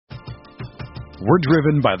We're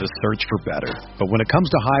driven by the search for better. But when it comes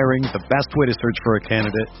to hiring, the best way to search for a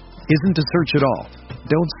candidate isn't to search at all.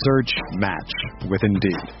 Don't search, match with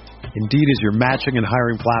Indeed. Indeed is your matching and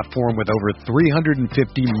hiring platform with over 350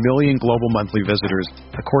 million global monthly visitors,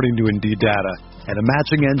 according to Indeed data, and a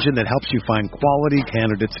matching engine that helps you find quality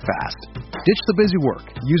candidates fast. Ditch the busy work.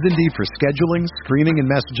 Use Indeed for scheduling, screening, and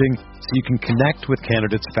messaging so you can connect with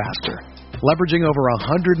candidates faster. Leveraging over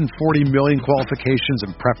 140 million qualifications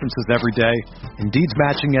and preferences every day, Indeed's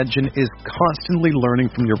matching engine is constantly learning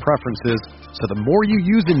from your preferences, so the more you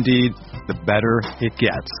use Indeed, the better it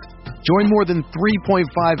gets. Join more than 3.5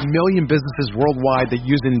 million businesses worldwide that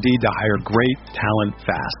use Indeed to hire great talent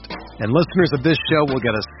fast. And listeners of this show will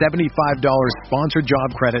get a $75 sponsored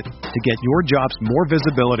job credit to get your jobs more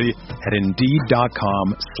visibility at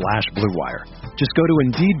Indeed.com/Blue Wire. Just go to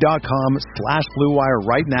Indeed.com/Blue Wire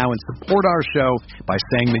right now and support our show by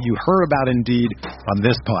saying that you heard about Indeed on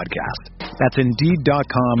this podcast. That's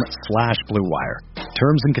Indeed.com/Blue Wire.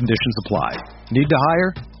 Terms and conditions apply. Need to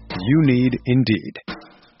hire? You need Indeed.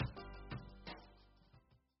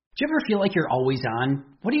 Do you ever feel like you're always on?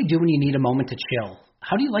 What do you do when you need a moment to chill?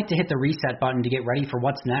 How do you like to hit the reset button to get ready for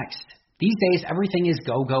what's next? These days, everything is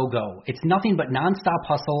go, go, go. It's nothing but nonstop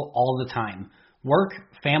hustle all the time. Work,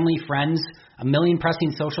 family, friends, a million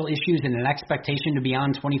pressing social issues, and an expectation to be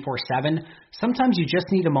on 24/7. Sometimes you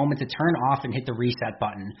just need a moment to turn off and hit the reset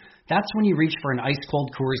button. That's when you reach for an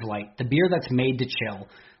ice-cold Coors Light, the beer that's made to chill.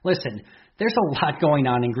 Listen, there's a lot going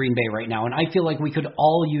on in Green Bay right now, and I feel like we could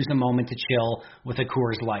all use a moment to chill with a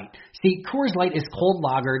Coors Light. See, Coors Light is cold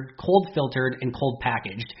lagered, cold filtered, and cold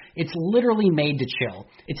packaged. It's literally made to chill.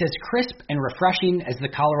 It's as crisp and refreshing as the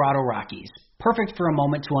Colorado Rockies. Perfect for a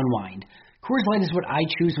moment to unwind. Coors Light is what I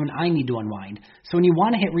choose when I need to unwind. So when you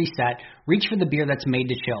want to hit reset, reach for the beer that's made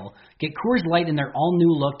to chill. Get Coors Light in their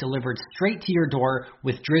all-new look delivered straight to your door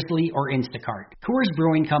with Drizzly or Instacart. Coors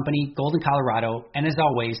Brewing Company, Golden, Colorado, and as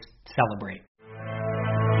always, celebrate.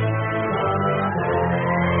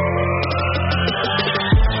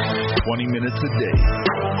 "20 minutes a day,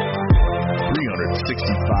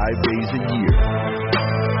 365 days a year.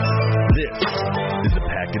 This is the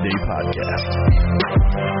Pack-A-Day Podcast.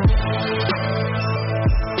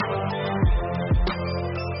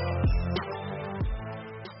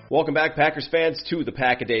 Welcome back, Packers fans, to the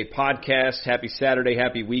Pack-A-Day Podcast. Happy Saturday,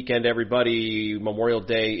 happy weekend, everybody. Memorial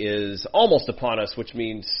Day is almost upon us, which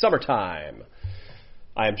means summertime.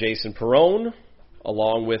 I am Jason Perrone,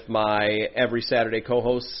 along with my every Saturday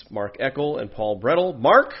co-hosts, Mark Eckel and Paul Brettel.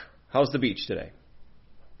 Mark, how's the beach today?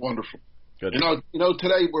 Wonderful. Good. You know,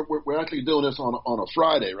 today we're actually doing this on a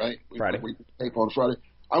Friday, right? Friday. We tape on Friday.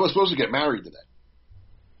 I was supposed to get married today.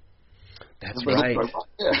 That's right.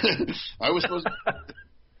 Yeah, I was supposed to.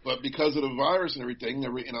 But because of the virus and everything,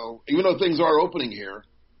 even though things are opening here,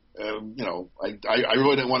 I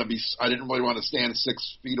really didn't want to I didn't really want to stand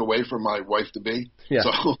 6 feet away from my wife to be. Yeah.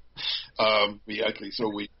 So,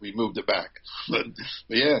 we moved it back. But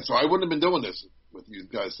yeah, so I wouldn't have been doing this with you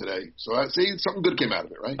guys today. So I see something good came out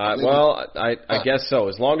of it, right? I guess so.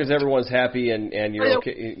 As long as everyone's happy and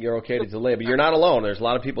you're okay to delay. But you're not alone. There's a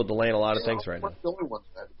lot of people delaying a lot of things right now. The only ones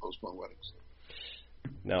that had to postpone weddings.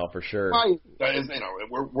 No, for sure. We're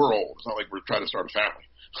old. It's not like we're trying to start a family.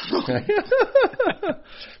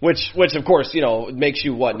 which of course, makes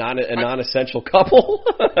you what? A non-essential couple?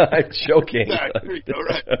 I'm joking. Exactly.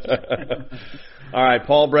 Right. All right,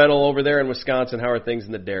 Paul Brettel over there in Wisconsin. How are things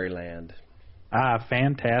in the Dairyland?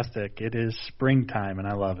 Fantastic. It is springtime, and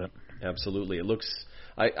I love it. Absolutely. It looks.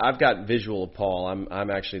 I've got visual of Paul. I'm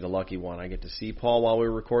actually the lucky one. I get to see Paul while we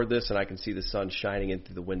record this, and I can see the sun shining in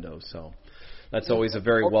through the window. So that's always a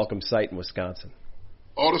very welcome sight in Wisconsin.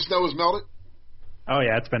 All the snow is melted? Oh,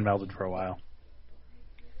 yeah, it's been melted for a while.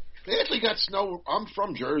 They actually got snow. I'm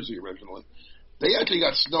from Jersey originally. They actually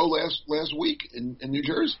got snow last week in New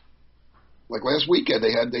Jersey. Like last weekend,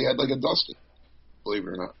 they had like a dusting, believe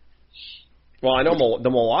it or not. Well, I know the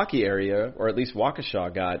Milwaukee area, or at least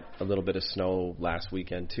Waukesha, got a little bit of snow last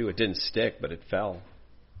weekend too. It didn't stick, but it fell.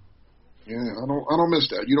 Yeah, I don't miss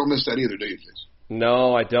that. You don't miss that either, do you, Jason?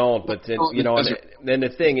 No, I don't. But then, then the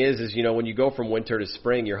thing is when you go from winter to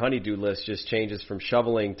spring, your honey-do list just changes from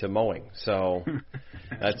shoveling to mowing. So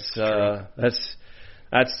that's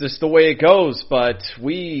just the way it goes. But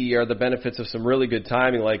we are the benefits of some really good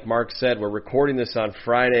timing. Like Mark said, we're recording this on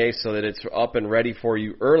Friday so that it's up and ready for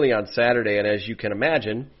you early on Saturday. And as you can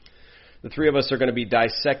imagine, the three of us are going to be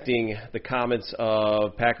dissecting the comments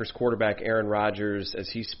of Packers quarterback Aaron Rodgers as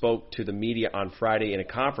he spoke to the media on Friday in a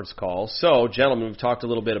conference call. So, gentlemen, we've talked a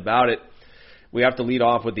little bit about it. we have to lead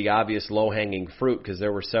off with the obvious low-hanging fruit because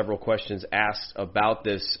there were several questions asked about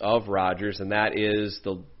this of Rodgers, and that is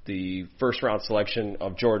the first-round selection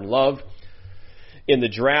of Jordan Love in the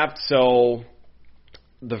draft. So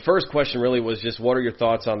the first question really was just, what are your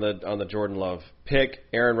thoughts on the Jordan Love pick?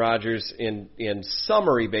 Aaron Rodgers, in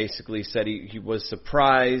summary, basically said he was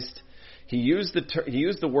surprised. He used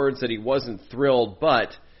the words that he wasn't thrilled,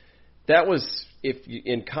 but that was,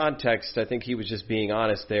 in context, I think he was just being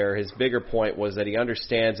honest there. His bigger point was that he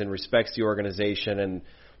understands and respects the organization and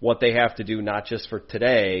what they have to do, not just for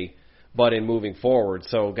today, but in moving forward.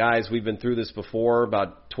 So, guys, we've been through this before.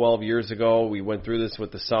 About 12 years ago, we went through this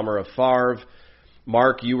with the summer of Favre.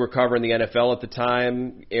 Mark, you were covering the NFL at the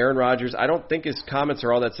time. Aaron Rodgers, I don't think his comments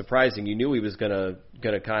are all that surprising. You knew he was gonna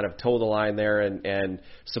kind of toe the line there and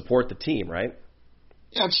support the team, right?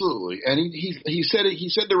 Absolutely, and he said it. He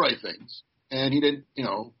said the right things, and he didn't.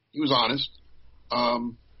 He was honest. I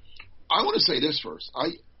want to say this first.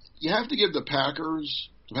 You have to give the Packers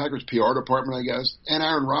PR department, I guess, and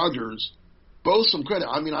Aaron Rodgers both some credit.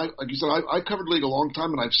 I mean, like you said, I covered the league a long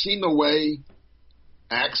time, and I've seen the way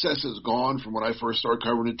access has gone from when I first started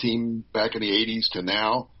covering the team back in the 80s to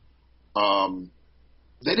now.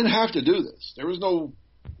 They didn't have to do this. There was no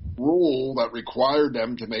rule that required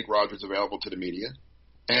them to make Rodgers available to the media.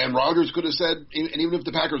 And Rodgers could have said, and even if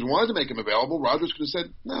the Packers wanted to make him available, Rodgers could have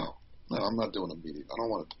said, no, I'm not doing a media. I don't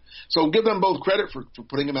want it. So give them both credit for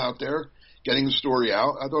putting him out there, getting the story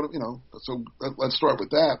out. I thought, so let's start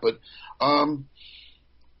with that. But I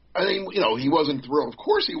think, he wasn't thrilled. Of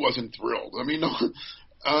course he wasn't thrilled. I mean,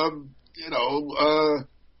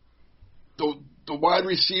 the wide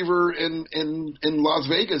receiver in Las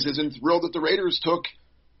Vegas isn't thrilled that the Raiders took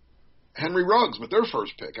Henry Ruggs with their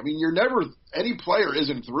first pick. I mean, any player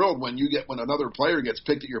isn't thrilled when another player gets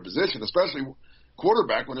picked at your position, especially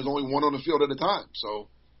quarterback when there's only one on the field at a time. So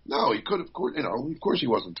no, he could have, of course he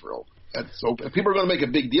wasn't thrilled. And so if people are going to make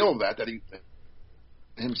a big deal of that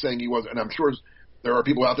him saying he wasn't, and I'm sure there are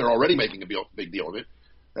people out there already making a big deal of it.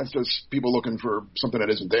 That's just people looking for something that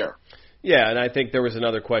isn't there. Yeah, and I think there was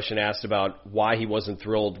another question asked about why he wasn't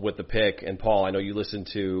thrilled with the pick. And Paul, I know you listened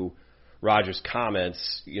to Rodgers'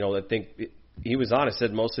 comments. I think he was honest,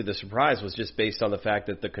 said mostly the surprise was just based on the fact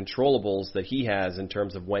that the controllables that he has in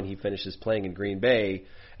terms of when he finishes playing in Green Bay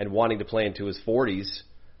and wanting to play into his 40s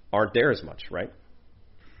aren't there as much, right?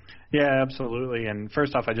 Yeah, absolutely. And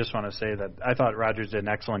first off, I just want to say that I thought Rodgers did an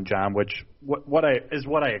excellent job, which what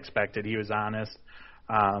I expected. He was honest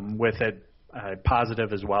with it,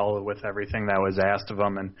 positive as well with everything that was asked of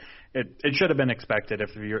him, and it should have been expected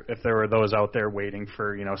if there were those out there waiting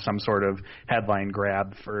for some sort of headline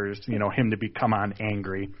grab for him to come on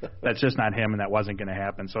angry. That's just not him, and that wasn't going to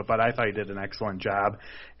happen. But I thought he did an excellent job,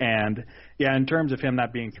 and yeah, in terms of him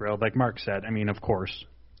not being thrilled, like Mark said, I mean, of course,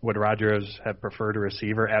 would Rodgers have preferred a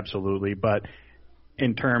receiver? Absolutely, but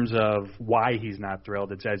in terms of why he's not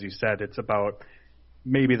thrilled, it's as you said, it's about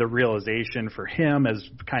maybe the realization for him has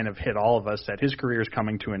kind of hit all of us that his career is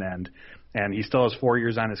coming to an end, and he still has 4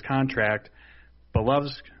 years on his contract. But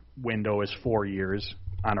Love's window is 4 years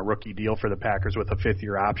on a rookie deal for the Packers with a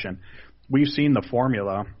fifth-year option. We've seen the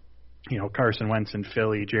formula, Carson Wentz in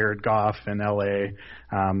Philly, Jared Goff in L.A.,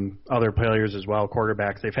 other players as well,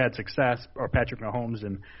 quarterbacks. They've had success, or Patrick Mahomes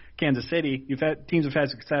in Kansas City. Teams have had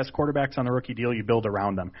success, quarterbacks on a rookie deal, you build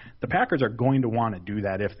around them. The Packers are going to want to do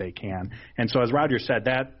that if they can. And so as Rodgers said,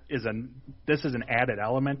 this is an added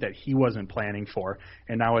element that he wasn't planning for.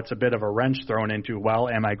 And now it's a bit of a wrench thrown into, well,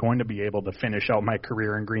 am I going to be able to finish out my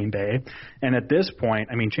career in Green Bay? And at this point,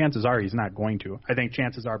 I mean, chances are he's not going to. I think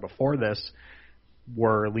chances are before this,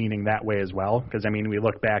 we're leaning that way as well. Because, I mean, we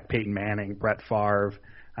look back, Peyton Manning, Brett Favre,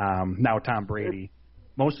 now Tom Brady.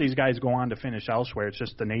 Most of these guys go on to finish elsewhere. It's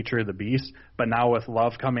just the nature of the beast. But now with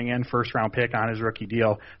Love coming in, first-round pick on his rookie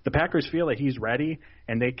deal, the Packers feel that he's ready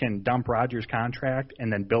and they can dump Rodgers' contract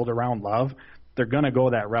and then build around Love. They're going to go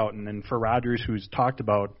that route. And then for Rodgers, who's talked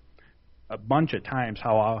about a bunch of times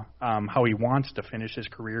how he wants to finish his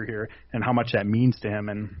career here and how much that means to him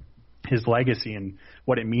and his legacy and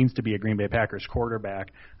what it means to be a Green Bay Packers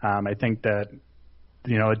quarterback, I think that,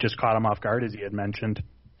 it just caught him off guard, as he had mentioned.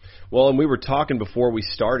 Well, and we were talking before we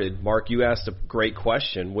started. Mark, you asked a great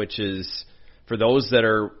question, which is for those that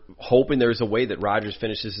are hoping there's a way that Rodgers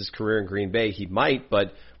finishes his career in Green Bay, he might,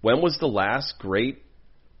 but when was the last great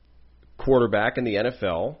quarterback in the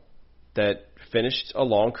NFL that finished a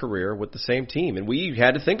long career with the same team? And we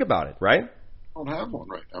had to think about it, right? I don't have one,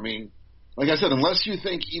 right? I mean, like I said, unless you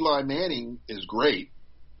think Eli Manning is great,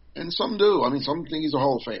 and some do. I mean, some think he's a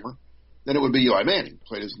Hall of Famer. Then it would be Eli Manning,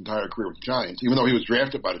 played his entire career with the Giants, even though he was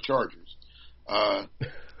drafted by the Chargers. I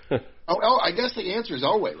guess the answer is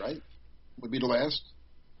Elway, right? would be the last.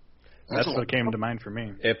 That's what came to mind for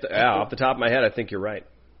me. Off the top of my head, I think you're right.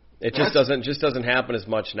 It just doesn't happen as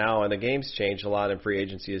much now, and the game's changed a lot, and free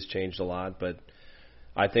agency has changed a lot. But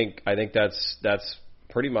I think that's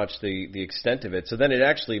pretty much the extent of it. So then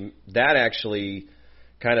that actually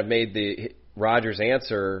kind of made the Rodgers'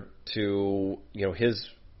 answer to his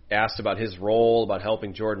asked about his role, about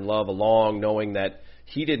helping Jordan Love along, knowing that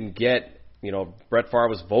he didn't get. Brett Favre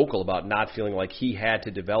was vocal about not feeling like he had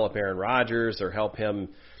to develop Aaron Rodgers or help him,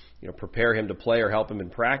 prepare him to play or help him in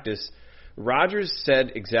practice. Rodgers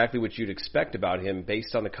said exactly what you'd expect about him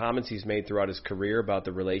based on the comments he's made throughout his career about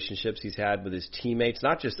the relationships he's had with his teammates,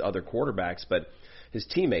 not just other quarterbacks, but his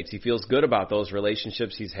teammates. He feels good about those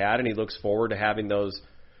relationships he's had, and he looks forward to having those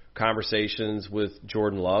conversations with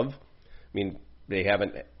Jordan Love. I mean, they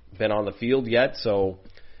haven't been on the field yet, so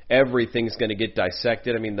everything's going to get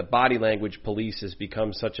dissected. I mean, the body language police has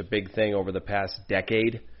become such a big thing over the past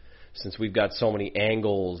decade, since we've got so many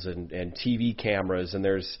angles and TV cameras. And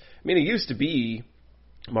it used to be,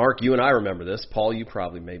 Mark, you and I remember this. Paul, you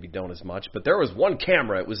probably maybe don't as much, but there was one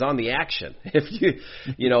camera. It was on the action.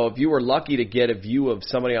 If you were lucky to get a view of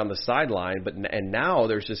somebody on the sideline, and now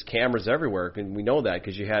there's just cameras everywhere. And we know that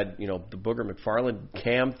because you had, the Booger McFarland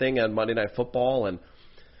cam thing on Monday Night Football and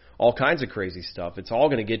all kinds of crazy stuff. It's all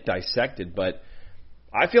going to get dissected, but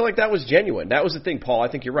I feel like that was genuine. That was the thing, Paul.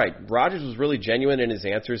 I think you're right. Rodgers was really genuine in his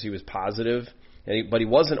answers. He was positive, but he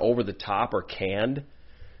wasn't over the top or canned.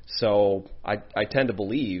 So I tend to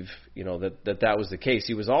believe, that was the case.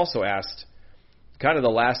 He was also asked, kind of the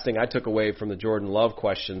last thing I took away from the Jordan Love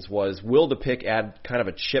questions was, will the pick add kind of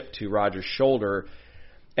a chip to Rodgers' shoulder?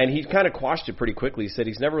 And he kind of quashed it pretty quickly. He said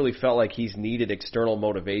he's never really felt like he's needed external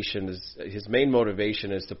motivation. His main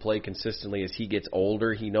motivation is to play consistently as he gets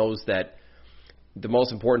older. He knows that the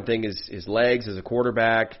most important thing is his legs as a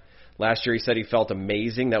quarterback. Last year he said he felt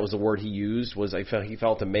amazing. That was the word he used, he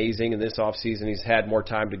felt amazing in this offseason. He's had more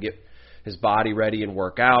time to get his body ready and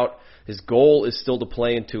work out. His goal is still to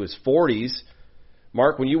play into his 40s.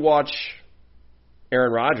 Mark, when you watch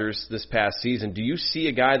Aaron Rodgers this past season, do you see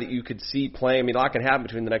a guy that you could see playing? I mean, a lot can happen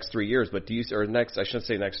between the next 3 years, but I shouldn't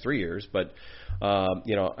say next 3 years, but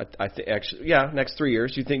next 3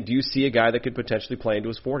 years. Do you see a guy that could potentially play into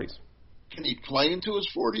his 40s? Can he play into his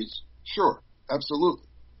 40s? Sure, absolutely.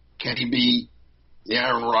 Can he be the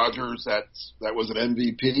Aaron Rodgers that was an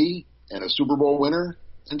MVP and a Super Bowl winner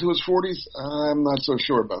into his 40s? I'm not so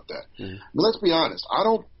sure about that. Mm-hmm. But let's be honest.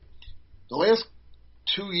 The last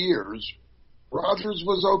 2 years, Rodgers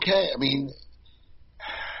was okay. I mean,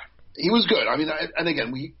 he was good. I mean, and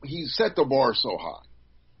again, he set the bar so high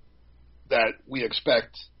that we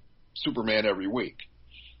expect Superman every week.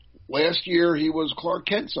 Last year, he was Clark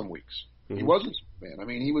Kent some weeks. Mm-hmm. He wasn't Superman. I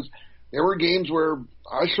mean, there were games where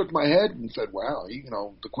I shook my head and said, wow,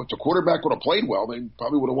 the quarterback would have played well. They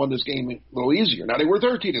probably would have won this game a little easier. Now, they were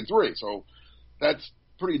 13-3, so that's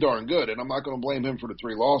pretty darn good, and I'm not going to blame him for the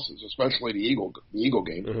 3 losses, especially the Eagle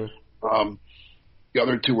game. Mm-hmm. The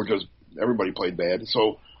other 2 were just everybody played bad.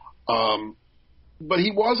 So, but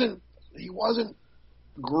he wasn't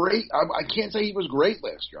great. I can't say he was great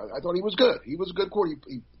last year. I thought he was good. He was a good quarterback.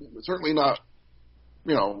 He was certainly not,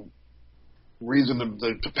 reason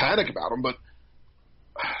to panic about him. But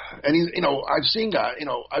and he's, I've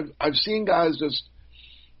seen guys just,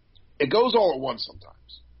 it goes all at once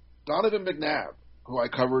sometimes. Donovan McNabb, who I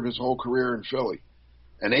covered his whole career in Philly,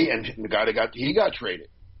 and the guy that got traded.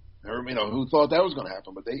 Who thought that was going to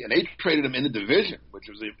happen? But they traded him in the division, which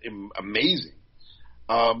was amazing.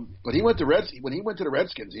 But when he went to the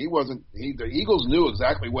Redskins, the Eagles knew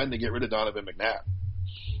exactly when to get rid of Donovan McNabb,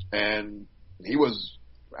 and he was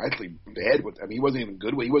actually bad with. I mean, he wasn't even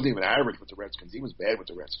good. He wasn't even average with the Redskins. He was bad with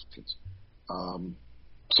the Redskins.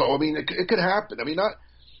 So I mean, it could happen. I mean, I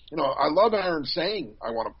love Aaron saying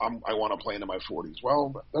I want to play into my 40s.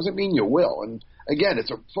 Well, that doesn't mean you will. And again,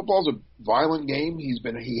 football's a violent game. He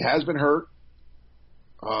has been hurt.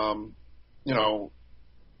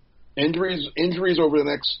 Injuries over the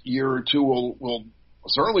next year or 2 will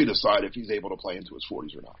certainly decide if he's able to play into his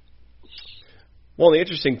 40s or not. Well, the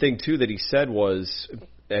interesting thing too that he said was,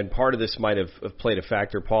 and part of this might have played a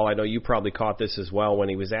factor, Paul, I know you probably caught this as well, when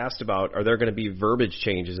he was asked about, are there going to be verbiage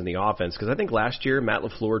changes in the offense? Because I think last year Matt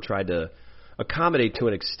LaFleur tried to accommodate to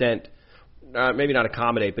an extent, maybe not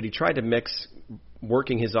accommodate, but he tried to mix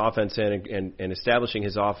working his offense in and establishing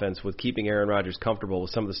his offense with keeping Aaron Rodgers comfortable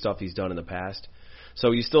with some of the stuff he's done in the past.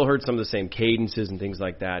 So you still heard some of the same cadences and things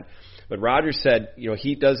like that. But Rodgers said,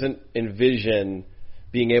 he doesn't envision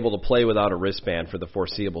being able to play without a wristband for the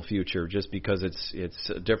foreseeable future, just because it's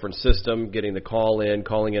a different system, getting the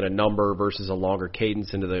calling in a number versus a longer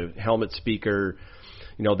cadence into the helmet speaker.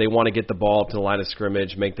 they want to get the ball up to the line of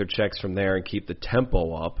scrimmage, make their checks from there, and keep the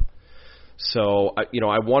tempo up. So,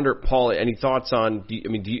 I wonder, Paul, any thoughts on? Do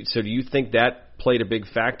you think that played a big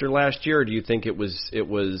factor last year, or do you think do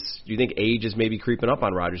you think age is maybe creeping up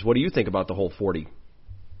on Rodgers? What do you think about the whole 40?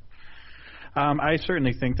 I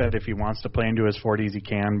certainly think that if he wants to play into his 40s, he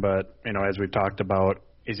can. But as we've talked about,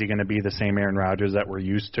 is he going to be the same Aaron Rodgers that we're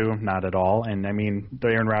used to? Not at all. And the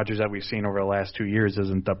Aaron Rodgers that we've seen over the last 2 years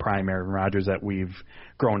isn't the prime Aaron Rodgers that we've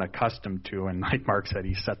grown accustomed to. And like Mark said,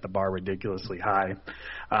 he set the bar ridiculously high.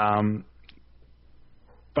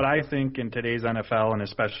 But I think in today's NFL, and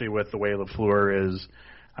especially with the way LaFleur is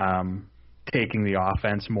taking the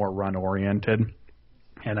offense more run-oriented,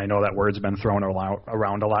 and I know that word's been thrown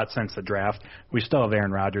around a lot since the draft, we still have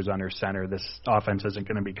Aaron Rodgers under center. This offense isn't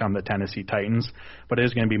going to become the Tennessee Titans, but it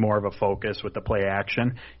is going to be more of a focus with the play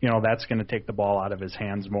action. That's going to take the ball out of his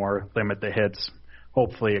hands more, limit the hits,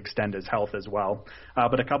 hopefully extend his health as well.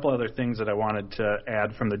 But a couple other things that I wanted to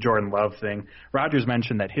add from the Jordan Love thing. Rodgers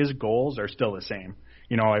mentioned that his goals are still the same.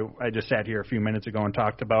 I just sat here a few minutes ago and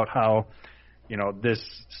talked about how, this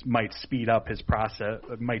might speed up his process,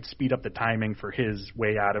 might speed up the timing for his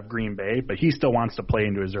way out of Green Bay, but he still wants to play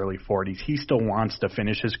into his early 40s. He still wants to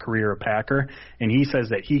finish his career a Packer, and he says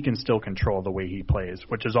that he can still control the way he plays,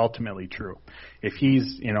 which is ultimately true. If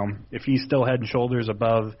he's still head and shoulders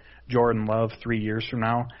above Jordan Love 3 years from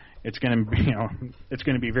now, it's going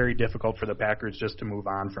to be very difficult for the Packers just to move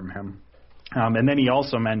on from him. And then he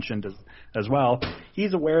also mentioned as well,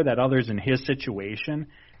 he's aware that others in his situation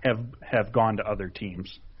have gone to other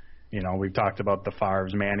teams. We've talked about the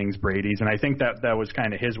Favres, Mannings, Brady's, and I think that was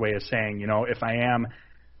kind of his way of saying, if I am,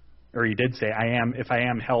 or he did say, if I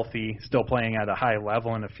am healthy, still playing at a high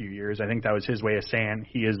level in a few years, I think that was his way of saying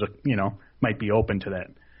he is, might be open to that,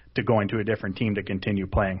 to going to a different team to continue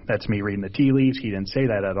playing. That's me reading the tea leaves. He didn't say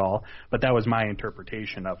that at all, but that was my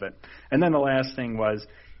interpretation of it. And then the last thing was,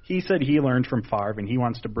 he said he learned from Favre, and he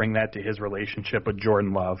wants to bring that to his relationship with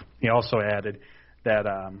Jordan Love. He also added that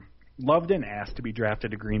Love didn't ask to be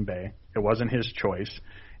drafted to Green Bay. It wasn't his choice,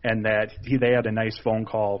 and that they had a nice phone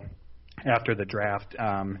call after the draft,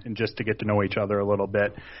 and just to get to know each other a little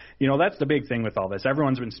bit. That's the big thing with all this.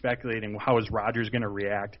 Everyone's been speculating, how is Rodgers going to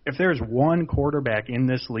react? If there's one quarterback in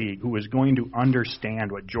this league who is going to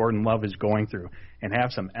understand what Jordan Love is going through and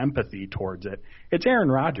have some empathy towards it, it's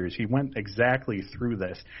Aaron Rodgers. He went exactly through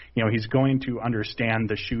this. He's going to understand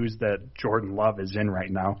the shoes that Jordan Love is in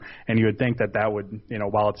right now, and you would think that would,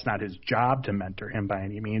 while it's not his job to mentor him by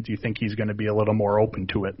any means, you think he's going to be a little more open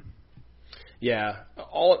to it. Yeah,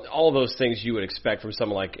 all those things you would expect from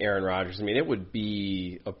someone like Aaron Rodgers. I mean, it would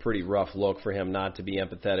be a pretty rough look for him not to be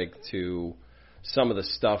empathetic to some of the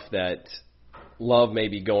stuff that Love may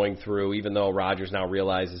be going through, even though Rodgers now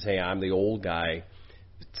realizes, hey, I'm the old guy,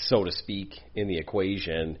 so to speak, in the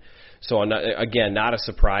equation. So, not a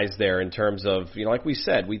surprise there in terms of, like we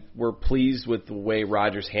said, we're pleased with the way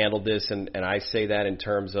Rodgers handled this, and I say that in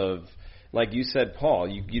terms of, like you said, Paul,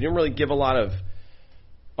 you didn't really give a lot of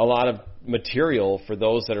material for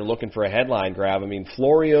those that are looking for a headline grab. I mean,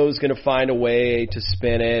 Florio's going to find a way to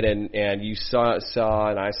spin it, and you saw,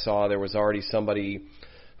 and I saw there was already somebody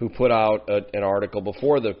who put out an article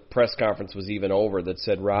before the press conference was even over that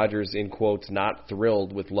said Rodgers, in quotes, not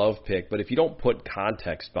thrilled with Love pick. But if you don't put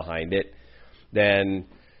context behind it, then,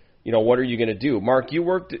 what are you going to do? Mark,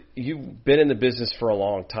 you've been in the business for a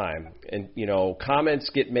long time, and,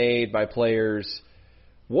 comments get made by players.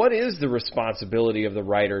 What is the responsibility of the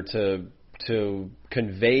writer to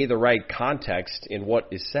convey the right context in what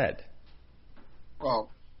is said? Well,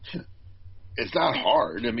 it's not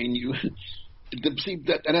hard. I mean,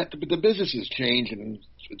 the business has changed, and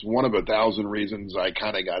it's one of 1,000 reasons I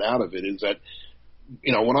kind of got out of it. Is that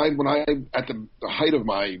when I at the height of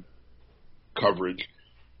my coverage,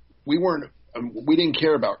 we didn't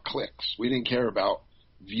care about clicks, we didn't care about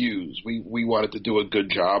views. We wanted to do a good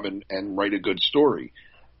job and write a good story.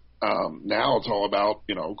 Now it's all about,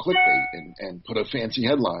 clickbait and put a fancy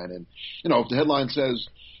headline. And, if the headline says,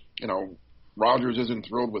 Rodgers isn't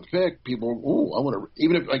thrilled with pick, people, I want to,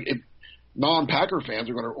 even if non-Packer fans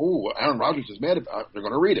are going to, Aaron Rodgers is mad about it, they're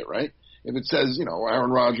going to read it, right? If it says,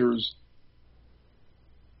 Aaron Rodgers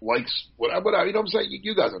likes whatever, you know what I'm saying?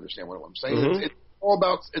 You guys understand what I'm saying. Mm-hmm. It's all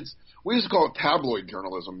about, we used to call it tabloid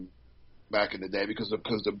journalism back in the day because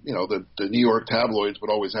the New York tabloids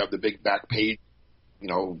would always have the big back page,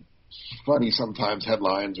 funny sometimes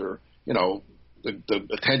headlines or, the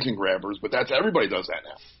attention grabbers, but everybody does that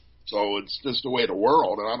now. So it's just the way of the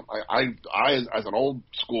world. And I as an old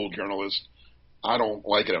school journalist, I don't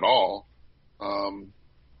like it at all.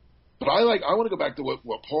 But I want to go back to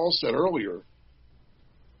what Paul said earlier.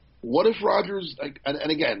 what if Rodgers,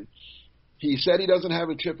 and again, he said he doesn't have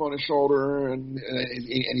a chip on his shoulder, and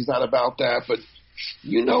he's not about that, but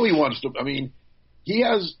he wants to. I mean, he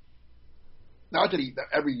has. Not that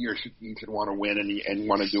every year he should want to win and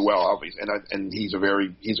want to do well, obviously, and he's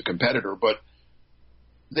a competitor, but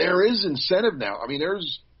there is incentive now. I mean,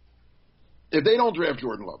 if they don't draft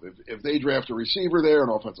Jordan Love, if they draft a receiver there, an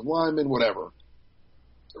offensive lineman, whatever,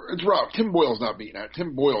 it's rough. Tim Boyle's not beating that.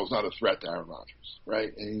 Tim Boyle's not a threat to Aaron Rodgers, right?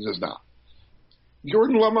 And he's just not.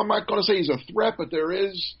 Jordan Love, I'm not going to say he's a threat, but there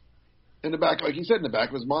is in the back, like he said, in the back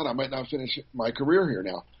of his mind, I might not finish my career here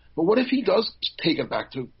now. But what if he does take it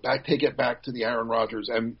back to the Aaron Rodgers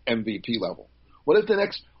MVP level? What if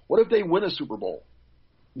they win a Super Bowl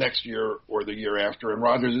next year or the year after, and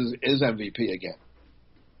Rodgers is MVP again?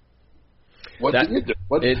 What do you do?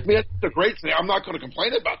 It's a great scenario. I'm not going to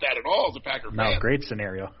complain about that at all as a Packer fan. No, great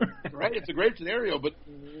scenario. Right? It's a great scenario, but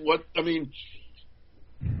what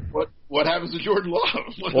happens to Jordan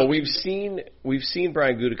Love? Well, we've seen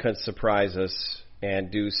Brian Gutekunst surprise us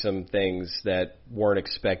and do some things that weren't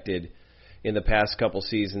expected in the past couple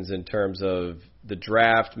seasons in terms of the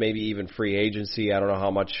draft, maybe even free agency. I don't know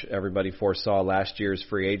how much everybody foresaw last year's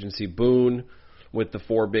free agency boon with the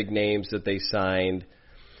 4 big names that they signed.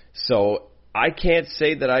 So I can't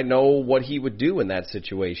say that I know what he would do in that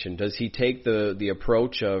situation. Does he take the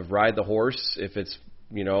approach of ride the horse if it's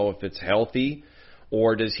healthy?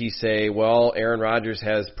 Or does he say, well, Aaron Rodgers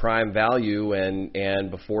has prime value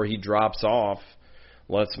and before he drops off,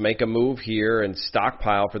 let's make a move here and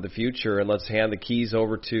stockpile for the future, and let's hand the keys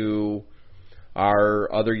over to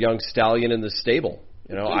our other young stallion in the stable.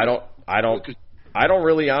 I don't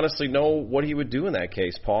really honestly know what he would do in that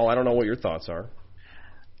case, Paul. I don't know what your thoughts are.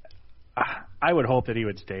 I would hope that he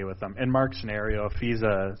would stay with them. In Mark's scenario, if he's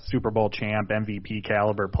a Super Bowl champ, MVP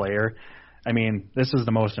caliber player, I mean, this is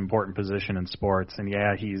the most important position in sports. And,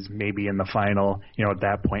 yeah, he's maybe in the final, at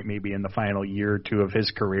that point, maybe in the final year or two of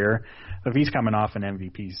his career. If he's coming off an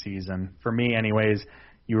MVP season, for me anyways,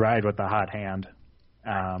 you ride with the hot hand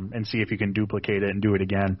and see if you can duplicate it and do it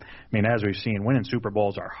again. I mean, as we've seen, winning Super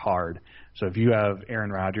Bowls are hard. So if you have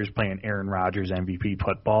Aaron Rodgers playing Aaron Rodgers MVP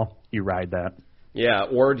football, you ride that. Yeah,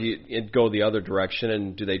 or do you go the other direction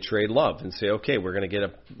and do they trade Love and say, okay, we're going to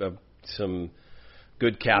get some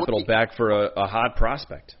good capital back for a hot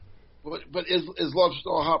prospect? But is Love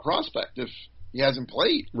still a hot prospect if he hasn't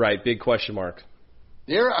played? Right, big question mark.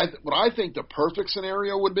 What I think the perfect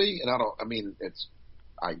scenario would be, and it's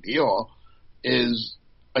ideal, is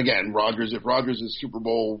again Rodgers. If Rodgers is Super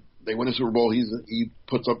Bowl, they win a Super Bowl, he's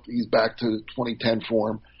back to 2010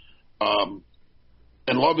 form,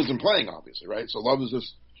 and Love isn't playing obviously, right? So Love is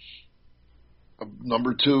just a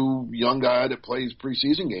number 2 young guy that plays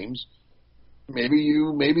preseason games. Maybe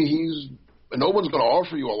he's no one's going to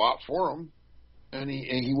offer you a lot for him, and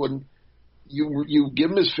he wouldn't. You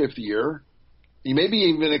give him his 5th year. You maybe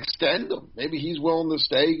even extend him. Maybe he's willing to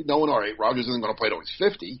stay, knowing, all right, Rodgers isn't going to play till he's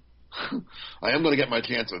 50. I am going to get my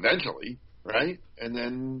chance eventually, right? And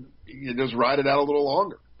then you just ride it out a little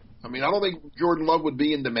longer. I mean, I don't think Jordan Love would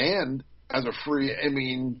be in demand as a free. I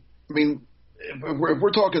mean, if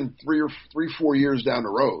we're talking 4 years down the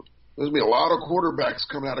road, there's going to be a lot of quarterbacks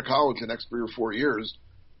coming out of college the next 3 or 4 years.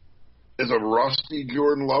 Is a rusty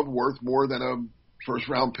Jordan Love worth more than a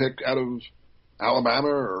first-round pick out of Alabama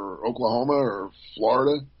or Oklahoma or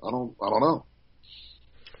Florida? I don't know.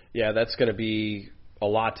 Yeah, that's going to be a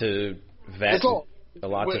lot to vet.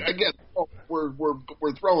 Again,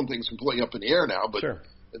 we're throwing things completely up in the air now, but sure.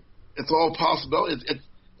 It's all possible.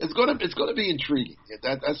 It's going to be intriguing.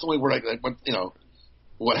 That's the only word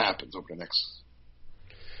what happens over the next.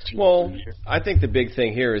 Well, I think the big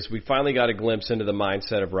thing here is we finally got a glimpse into the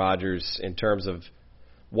mindset of Rodgers in terms of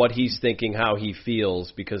what he's thinking, how he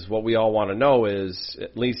feels, because what we all want to know is,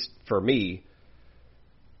 at least for me,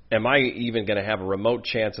 am I even going to have a remote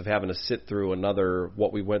chance of having to sit through another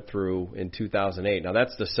what we went through in 2008? Now,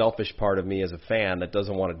 that's the selfish part of me as a fan that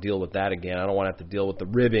doesn't want to deal with that again. I don't want to have to deal with the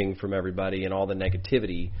ribbing from everybody and all the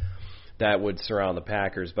negativity that would surround the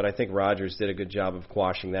Packers. But I think Rodgers did a good job of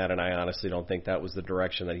quashing that, and I honestly don't think that was the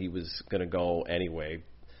direction that he was going to go anyway.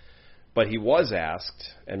 But he was asked,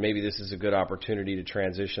 and maybe this is a good opportunity to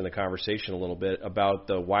transition the conversation a little bit, about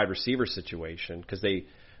the wide receiver situation, because the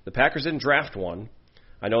Packers didn't draft one.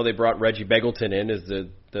 I know they brought Reggie Begelton in as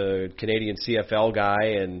the Canadian CFL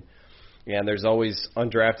guy, and there's always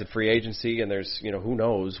undrafted free agency, and there's, who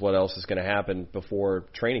knows what else is going to happen before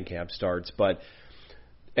training camp starts. But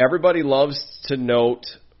everybody loves to note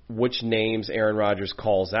which names Aaron Rodgers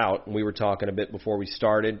calls out. And we were talking a bit before we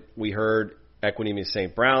started. We heard Equanimeous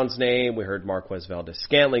St. Brown's name. We heard Marquez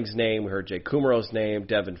Valdez-Scantling's name. We heard Jay Kumerow's name.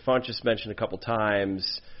 Devin Funchess mentioned a couple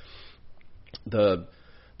times. the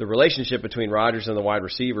relationship between Rodgers and the wide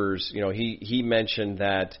receivers, he mentioned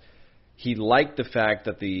that he liked the fact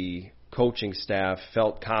that the coaching staff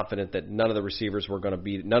felt confident that none of the receivers were going to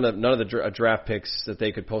beat none of the draft picks that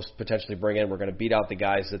they could potentially bring in were going to beat out the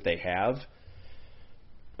guys that they have.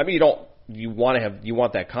 I mean, you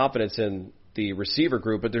want that confidence in the receiver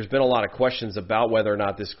group, but there's been a lot of questions about whether or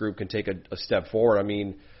not this group can take a step forward. I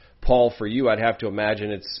mean, Paul, for you, I'd have to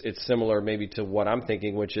imagine it's similar maybe to what I'm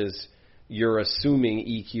thinking, which is you're assuming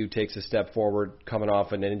EQ takes a step forward coming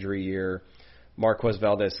off an injury year. Marquez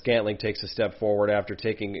Valdes-Scantling takes a step forward after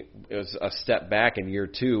taking a step back in year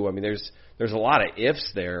 2. I mean, there's a lot of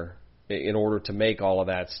ifs there in order to make all of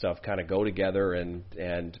that stuff kind of go together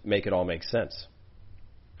and make it all make sense.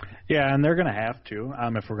 Yeah, and they're going to have to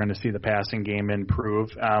if we're going to see the passing game improve.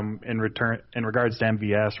 In regards to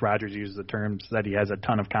MVS, Rodgers used the terms that he has a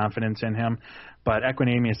ton of confidence in him, but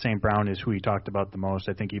Equanimeous St. Brown is who he talked about the most.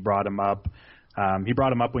 I think he brought him up. He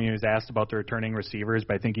brought him up when he was asked about the returning receivers,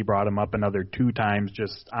 but I think he brought him up another 2 times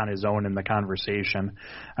just on his own in the conversation.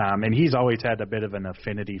 And he's always had a bit of an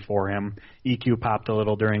affinity for him. EQ popped a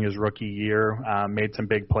little during his rookie year, made some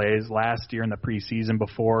big plays. Last year in the preseason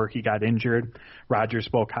before he got injured, Rodgers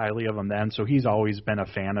spoke highly of him then, so he's always been a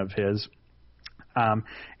fan of his. And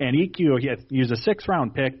EQ, he was a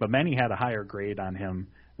 6th-round pick, but many had a higher grade on him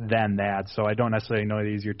than that, so I don't necessarily know that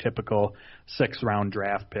he's your typical 6th-round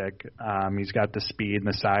draft pick. He's got the speed and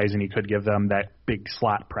the size, and he could give them that big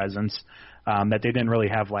slot presence that they didn't really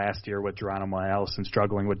have last year with Geronimo Allison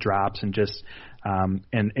struggling with drops and just an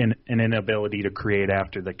inability to create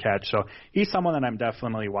after the catch. So he's someone that I'm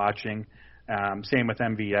definitely watching. Same with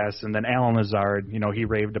MVS. And then Allen Lazard, he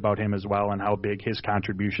raved about him as well and how big his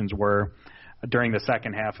contributions were during the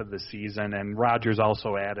second half of the season. And Rodgers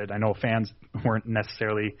also added, I know fans weren't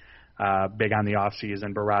necessarily big on the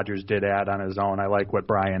offseason, but Rodgers did add on his own. I like what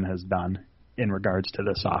Brian has done in regards to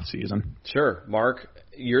this offseason. Sure. Mark,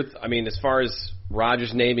 as far as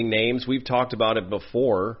Rodgers naming names, we've talked about it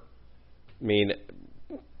before. I mean,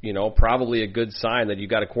 probably a good sign that you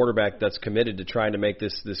got a quarterback that's committed to trying to make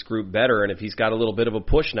this group better. And if he's got a little bit of a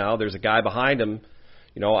push now, there's a guy behind him.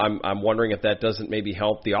 I'm wondering if that doesn't maybe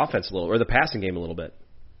help the offense a little or the passing game a little bit.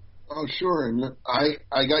 Oh, sure. And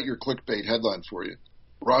I got your clickbait headline for you.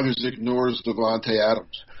 Rodgers ignores Davante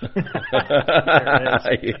Adams.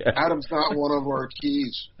 Yeah. Adams not one of our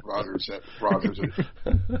keys. Rodgers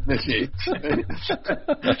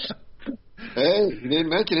Hey, you didn't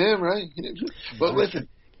mention him, right? But listen,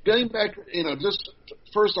 getting back, just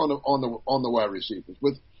first on the wide receivers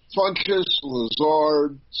with Funchess,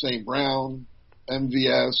 Lazard, St. Brown,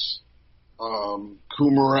 MVS,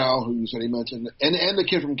 Kumerow, who you said he mentioned, and the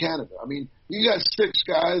kid from Canada. I mean, you got 6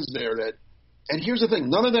 guys there that, and here's the thing,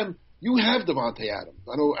 none of them, you have Davante Adams.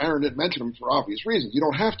 I know Aaron didn't mention him for obvious reasons. You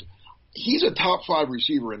don't have to. He's a top 5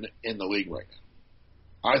 receiver in the league right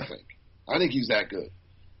now, I think. I think he's that good.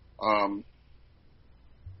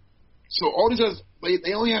 So all these guys,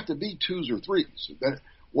 they only have to be 2s or 3s.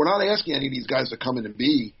 We're not asking any of these guys to come in and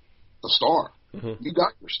be a star. Mm-hmm. You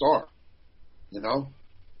got your star.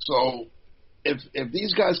 So if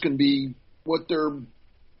these guys can be what they're,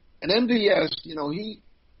 an MVS, he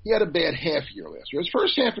had a bad half year last year. His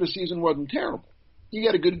first half of the season wasn't terrible. He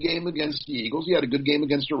had a good game against the Eagles. He had a good game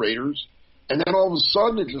against the Raiders. And then all of a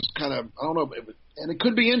sudden it just kind of, I don't know, and it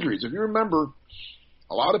could be injuries. If you remember,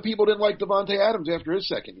 a lot of people didn't like Davante Adams after his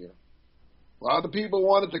second year. A lot of people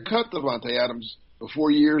wanted to cut Davante Adams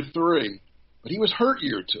before year 3, but he was hurt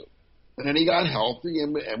year 2. And then he got healthy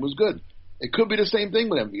and was good. It could be the same thing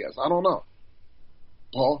with MVS. I don't know.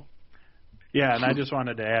 Paul? Yeah, and I just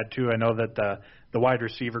wanted to add, too, I know that the wide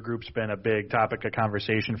receiver group's been a big topic of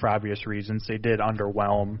conversation for obvious reasons. They did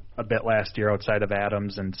underwhelm a bit last year outside of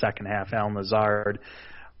Adams and second half Allen Lazard.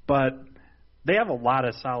 But they have a lot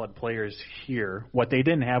of solid players here. What they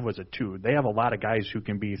didn't have was a 2. They have a lot of guys who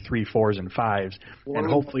can be 3, 4s, and 5s, and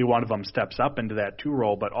hopefully one of them steps up into that 2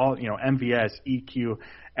 role. But all, MVS, EQ,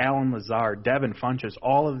 Allen Lazard, Devin Funchess,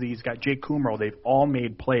 all of these guys, Jake Kumerow, they've all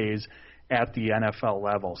made plays at the NFL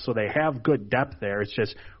level. So they have good depth there. It's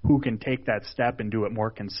just who can take that step and do it more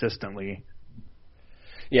consistently.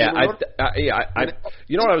 Yeah, you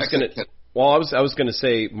know what I was going to – well, I was going to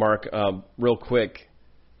say, Mark, real quick,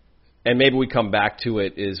 and maybe we come back to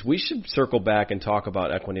it, is we should circle back and talk about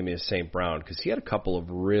Equanimeous St. Brown because he had a couple of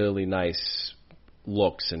really nice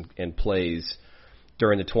looks and plays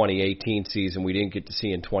during the 2018 season we didn't get to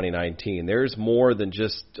see in 2019. There's more than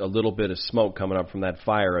just a little bit of smoke coming up from that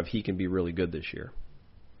fire of he can be really good this year.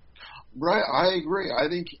 Right, I agree.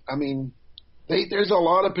 There's a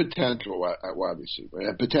lot of potential at wide receiver.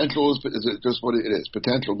 And potential is just what it is,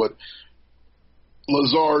 potential. But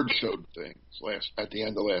Lazard showed things at the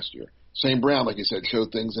end of last year. St. Brown, like you said,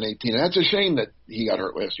 showed things in 18. And that's a shame that he got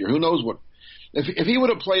hurt last year. Who knows what? If he would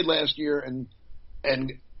have played last year and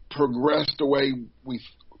progressed the way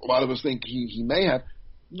a lot of us think he may have,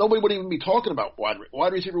 nobody would even be talking about wide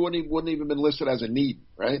receiver. Wouldn't even been listed as a need,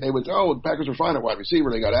 right? They would, the Packers are fine at wide receiver.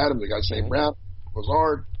 They got Adams, they got St. Brown,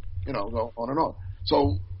 Lazard, go on and on.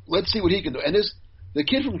 So let's see what he can do. And the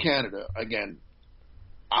kid from Canada, again,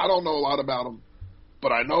 I don't know a lot about him,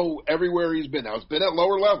 but I know everywhere he's been. Now, he's been at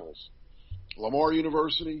lower levels, Lamar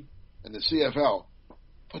University and the CFL,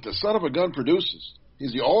 but the son of a gun produces.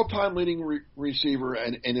 He's the all-time leading receiver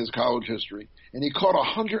in his college history, and he caught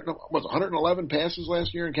 111 passes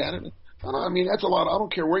last year in Canada. I mean, that's a lot. I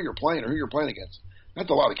don't care where you're playing or who you're playing against. That's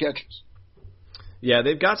a lot of catches. Yeah,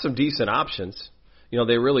 they've got some decent options.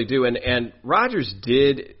 They really do. And Rodgers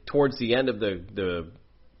did, towards the end of the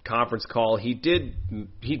conference call, he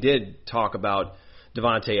did talk about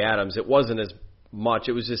Davante Adams. It wasn't as much.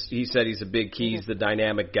 It was just he said he's a big key. He's the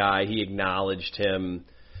dynamic guy. He acknowledged him.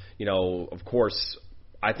 Of course,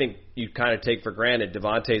 I think you kind of take for granted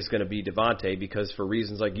Davante's going to be Davante because for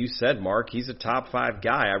reasons like you said, Mark, he's a top 5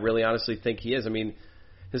 guy. I really honestly think he is. I mean,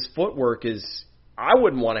 his footwork is – I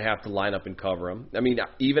wouldn't want to have to line up and cover him. I mean,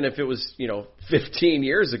 even if it was, 15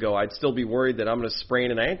 years ago, I'd still be worried that I'm going to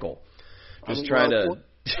sprain an ankle. Just trying to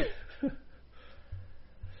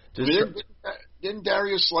 – Didn't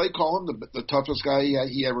Darius Slay call him the toughest guy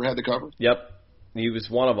he ever had to cover? Yep. He was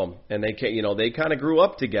one of them, and they kind of grew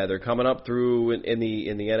up together, coming up through in the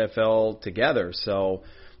NFL together. So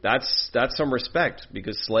that's some respect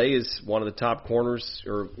because Slay is one of the top corners,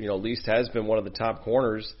 or at least has been one of the top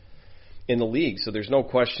corners in the league. So there's no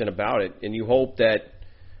question about it. And you hope that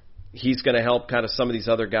he's going to help kind of some of these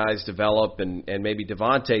other guys develop, and maybe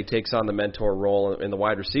Davante takes on the mentor role in the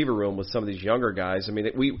wide receiver room with some of these younger guys. I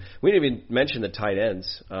mean, we didn't even mention the tight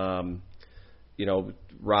ends.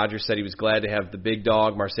 Rodgers said he was glad to have the big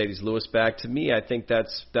dog, Mercedes Lewis, back. To me, I think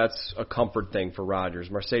that's a comfort thing for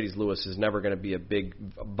Rodgers. Mercedes Lewis is never going to be a big,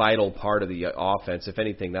 vital part of the offense. If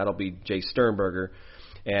anything, that'll be Jay Sternberger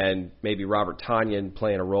and maybe Robert Tonyan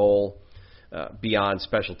playing a role beyond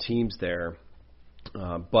special teams there.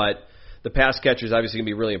 But the pass catcher is obviously going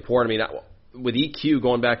to be really important. I mean, with EQ,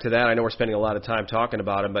 going back to that, I know we're spending a lot of time talking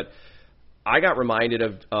about him, but I got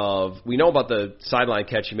reminded of we know about the sideline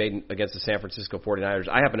catch he made against the San Francisco 49ers.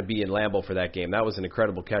 I happened to be in Lambeau for that game. That was an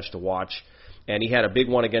incredible catch to watch. And he had a big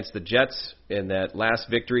one against the Jets in that last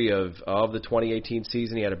victory of the 2018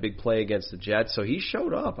 season. He had a big play against the Jets. So he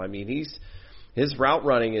showed up. I mean, his route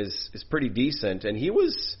running is pretty decent. And he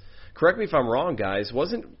was, correct me if I'm wrong, guys,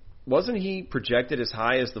 wasn't he projected as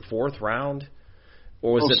high as the 4th round?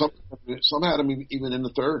 Or was some had him even in the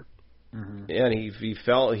 3rd. Mm-hmm. Yeah, and he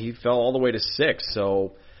fell all the way to 6.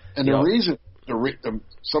 So, and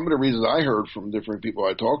some of the reasons I heard from different people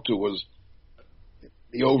I talked to was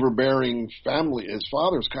the overbearing family. His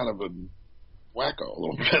father's kind of a wacko a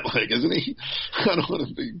little bit, isn't he? I don't want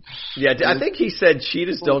to be. Yeah, I think he said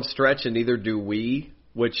cheetahs don't stretch, and neither do we.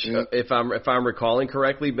 Which, if I'm recalling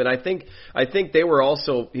correctly, but I think they were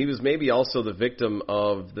also, he was maybe also the victim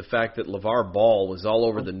of the fact that LeVar Ball was all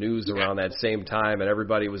over the news around that same time, and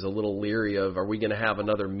everybody was a little leery of, are we going to have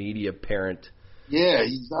another media parent? Yeah,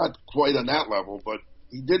 he's not quite on that level, but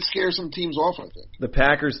he did scare some teams off, I think. The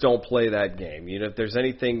Packers don't play that game. If there's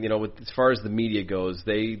anything, as far as the media goes,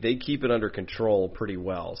 they keep it under control pretty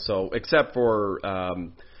well. So, except for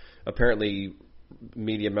apparently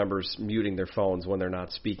media members muting their phones when they're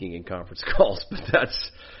not speaking in conference calls, but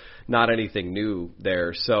that's not anything new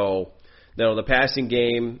there. So, the passing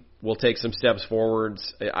game will take some steps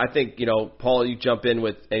forwards. I think, Paul, you jump in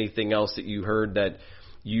with anything else that you heard that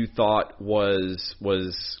you thought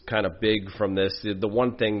was kind of big from this. The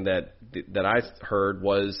one thing that I heard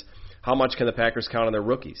was how much can the Packers count on their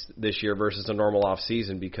rookies this year versus a normal off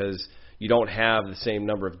season, because you don't have the same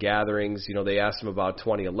number of gatherings. They asked him about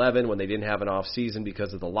 2011 when they didn't have an off season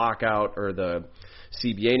because of the lockout or the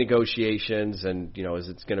CBA negotiations, and is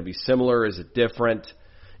it going to be similar? Is it different?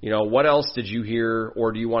 What else did you hear,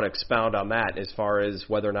 or do you want to expound on that as far as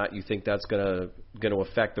whether or not you think that's going to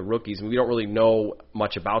affect the rookies? I mean, we don't really know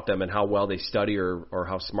much about them and how well they study or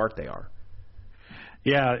how smart they are.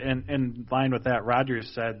 Yeah, and in line with that,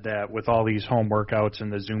 Rodgers said that with all these home workouts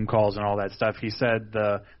and the Zoom calls and all that stuff, he said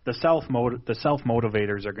the self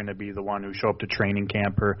motivators are going to be the one who show up to training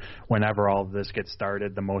camp or whenever all of this gets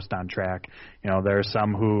started the most on track. There are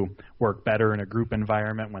some who work better in a group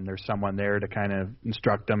environment when there's someone there to kind of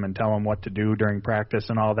instruct them and tell them what to do during practice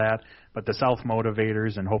and all that. But the self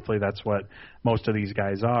motivators, and hopefully that's what most of these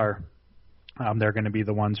guys are They're going to be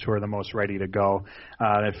the ones who are the most ready to go.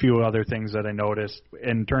 A few other things that I noticed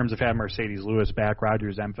in terms of having Mercedes Lewis back,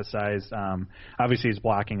 Rodgers emphasized obviously his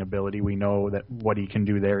blocking ability. We know that what he can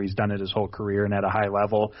do there. He's done it his whole career and at a high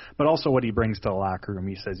level, but also what he brings to the locker room.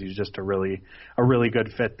 He says he's just a really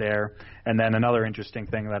good fit there. And then another interesting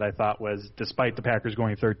thing that I thought was, despite the Packers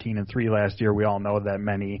going 13-3 last year, we all know that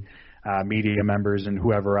many media members and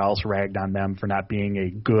whoever else ragged on them for not being a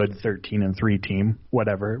good 13-3 team,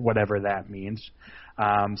 whatever that means.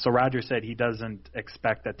 So Rodgers said he doesn't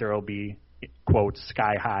expect that there will be, quote,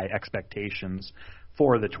 sky-high expectations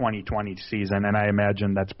for the 2020 season, and I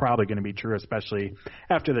imagine that's probably going to be true, especially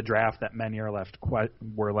after the draft that many were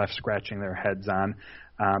left scratching their heads on.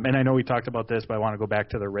 And I know we talked about this, but I want to go back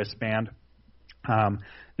to the wristband.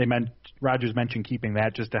 Rodgers mentioned keeping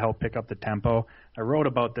that just to help pick up the tempo. I wrote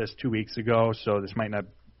about this 2 weeks ago, so this might not.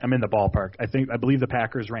 I'm in the ballpark. I believe the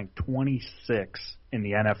Packers ranked 26 in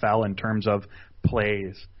the NFL in terms of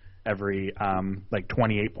plays every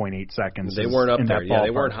 28.8 seconds. They weren't up there. Yeah, they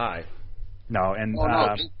weren't high. No, and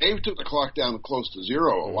they took the clock down close to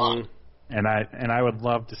zero a lot. And I would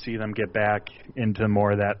love to see them get back into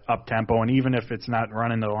more of that up tempo, and even if it's not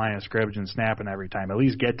running to the line of scrimmage and snapping every time, at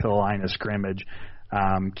least get to the line of scrimmage,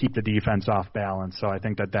 keep the defense off balance. So I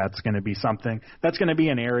think that's going to be something. That's going to be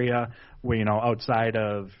an area where, outside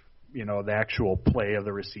of the actual play of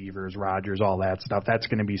the receivers, Rodgers, all that stuff, that's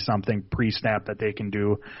going to be something pre-snap that they can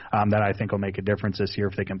do that I think will make a difference this year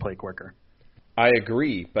if they can play quicker. I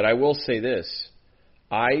agree, but I will say this.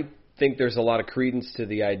 I think there's a lot of credence to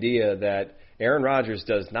the idea that Aaron Rodgers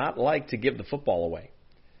does not like to give the football away.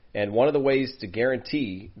 And one of the ways to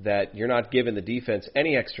guarantee that you're not giving the defense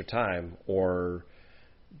any extra time or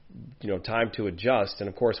time to adjust, and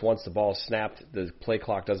of course once the ball's snapped, the play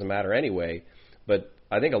clock doesn't matter anyway, but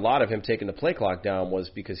I think a lot of him taking the play clock down was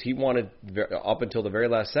because he wanted up until the very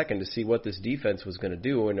last second to see what this defense was going to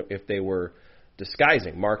do and if they were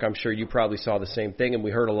disguising. Mark, I'm sure you probably saw the same thing, and we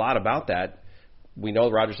heard a lot about that. We know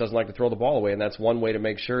Rodgers doesn't like to throw the ball away, and that's one way to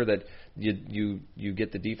make sure that you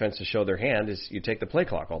get the defense to show their hand is you take the play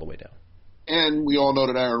clock all the way down. And we all know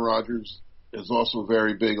that Aaron Rodgers is also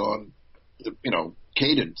very big on,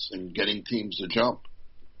 cadence and getting teams to jump,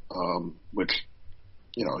 which,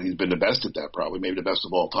 he's been the best at that, probably maybe the best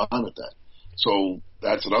of all time at that. So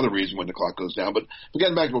that's another reason when the clock goes down. But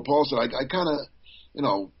getting back to what Paul said, I kind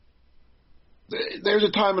of, there's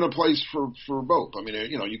a time and a place for both. I mean,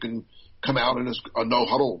 you can come out in a no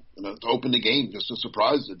huddle and to open the game just to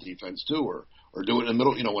surprise the defense too, or do it in the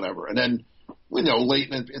middle, whatever. And then, late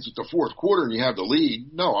in it's the fourth quarter and you have the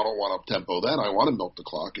lead. No, I don't want up tempo then. I want to milk the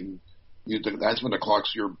clock, and that's when the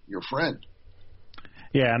clock's your friend.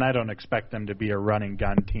 Yeah, and I don't expect them to be a running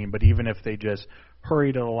gun team, but even if they just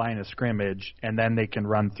hurry to the line of scrimmage and then they can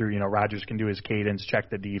run through, Rodgers can do his cadence,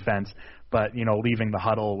 check the defense, but, leaving the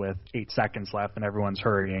huddle with 8 seconds left and everyone's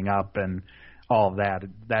hurrying up and all of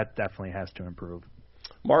that definitely has to improve.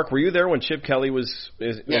 Mark, were you there when Chip Kelly was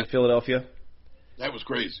in Philadelphia? That was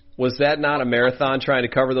crazy. Was that not a marathon trying to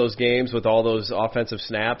cover those games with all those offensive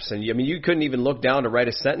snaps? And you couldn't even look down to write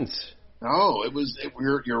a sentence. No,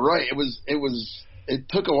 you're right. It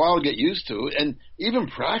took a while to get used to, and even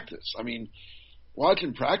practice. I mean,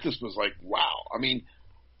 watching practice was like, wow. I mean,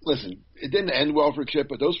 listen, it didn't end well for Chip,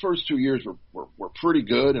 but those first 2 years were pretty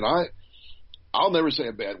good, and I'll never say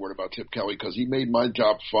a bad word about Chip Kelly because he made my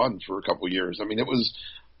job fun for a couple of years. I mean, it was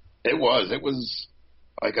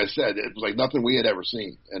like I said, it was like nothing we had ever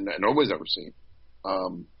seen, and nobody's ever seen.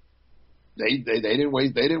 They didn't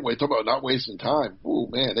wait. Talk about not wasting time. Oh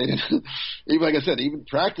man, they didn't. Even like I said, even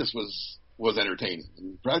practice was entertaining.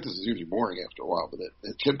 And practice is usually boring after a while, but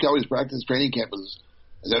Chip Kelly's practice training camp was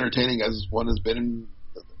as entertaining as one has been.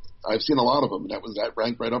 I've seen a lot of them, and that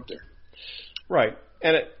ranked right up there. Right.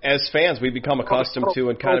 And as fans, we become accustomed to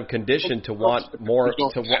and kind of conditioned to want more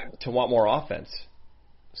more offense.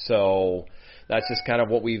 So that's just kind of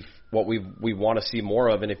what we want to see more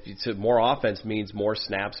of. And if more offense means more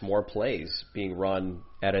snaps, more plays being run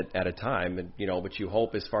at a time, and but you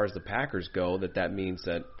hope as far as the Packers go that means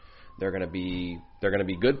that they're going to be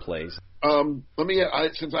good plays.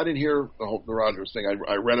 Since I didn't hear the Rodgers thing,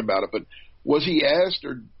 I read about it, but was he asked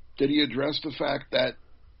or did he address the fact that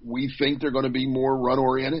we think they're going to be more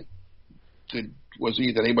run-oriented? Did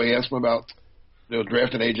anybody ask him about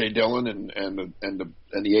drafting A.J. Dillon and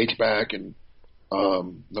the H-back? And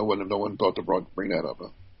no one thought to bring that up.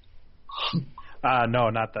 Huh? No,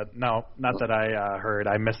 not that I heard.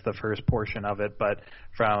 I missed the first portion of it, but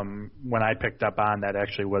from when I picked up on that,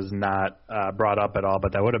 actually was not brought up at all.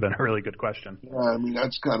 But that would have been a really good question. Yeah, I mean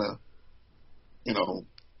that's kind of,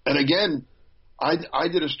 and again. I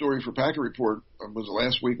did a story for Packer Report, was it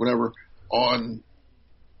last week, whatever, on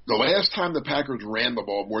the last time the Packers ran the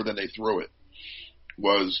ball more than they threw it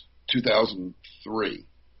was 2003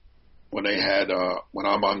 when they had when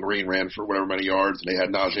Amon Green ran for whatever many yards, and they had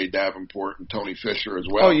Najee Davenport and Tony Fisher as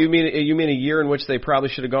well. Oh, you mean a year in which they probably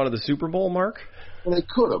should have gone to the Super Bowl, Mark? Well, they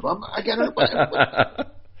could have.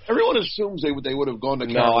 Everyone assumes they would have gone to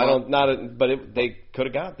Carolina. No, I don't. They could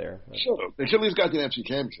have got there. Should have. They should at least got the NFC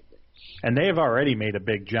Championship. And they've already made a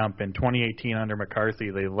big jump. In 2018 under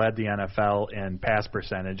McCarthy, they led the NFL in pass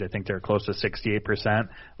percentage. I think they're close to 68%.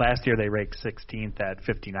 Last year they ranked 16th at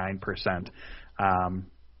 59%.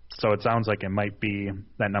 So it sounds like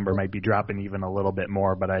that number might be dropping even a little bit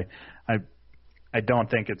more, but I don't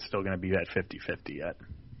think it's still going to be that 50-50 yet.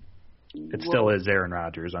 It still is Aaron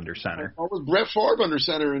Rodgers under center. It was Brett Favre under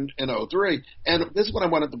center in 2003. And this is what I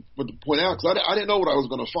wanted to point out, because I didn't know what I was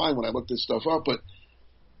going to find when I looked this stuff up, but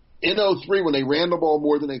in 2003, when they ran the ball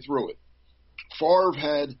more than they threw it, Favre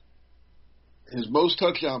had his most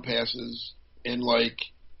touchdown passes in like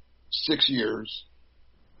 6 years,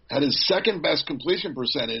 had his second best completion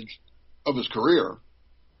percentage of his career.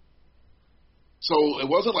 So it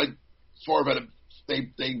wasn't like Favre had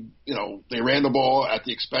they ran the ball at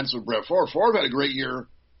the expense of Brett Favre. Favre had a great year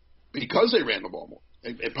because they ran the ball more.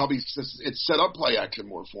 It set up play action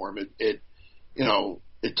more for him. It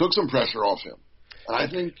took some pressure off him. And I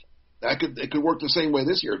think it could work the same way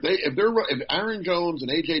this year. If Aaron Jones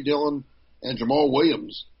and A.J. Dillon and Jamal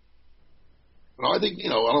Williams, I think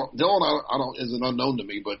Dillon is an unknown to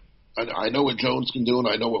me, but I know what Jones can do and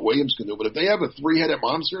I know what Williams can do. But if they have a three-headed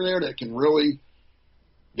monster there that can really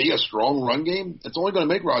be a strong run game, it's only going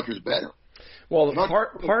to make Rodgers better. Well,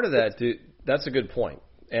 part of that, dude, that's a good point.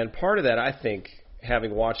 And part of that, I think,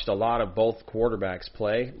 having watched a lot of both quarterbacks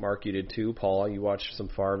play, Mark, you did too, Paul, you watched some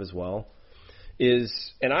Favre as well,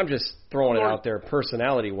 and I'm just throwing it out there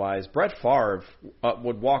personality-wise, Brett Favre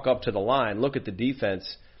would walk up to the line, look at the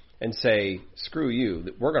defense, and say, screw you,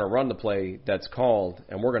 we're going to run the play that's called,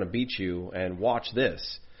 and we're going to beat you, and watch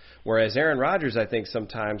this. Whereas Aaron Rodgers, I think,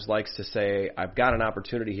 sometimes likes to say, I've got an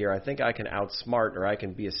opportunity here, I think I can outsmart or I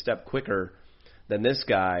can be a step quicker than this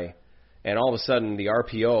guy, and all of a sudden the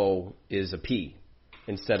RPO is a P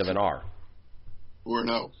instead of an R. Or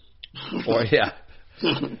no. Or, yeah.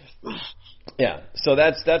 Yeah, so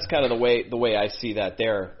that's kind of the way I see that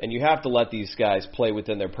there. And you have to let these guys play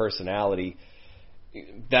within their personality.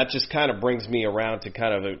 That just kind of brings me around to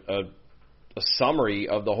kind of a summary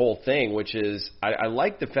of the whole thing, which is I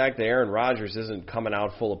like the fact that Aaron Rodgers isn't coming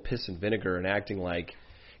out full of piss and vinegar and acting like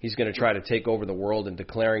he's going to try to take over the world and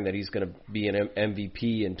declaring that he's going to be an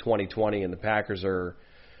MVP in 2020 and the Packers are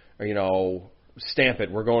stamp it,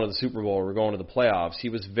 we're going to the Super Bowl, we're going to the playoffs. He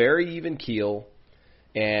was very even keel.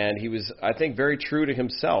 And he was, I think, very true to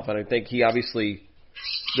himself. And I think he obviously,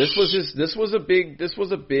 this was a big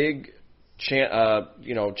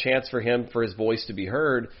chance for him, for his voice to be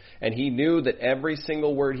heard. And he knew that every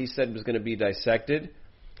single word he said was going to be dissected.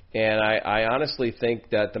 And I honestly think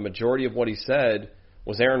that the majority of what he said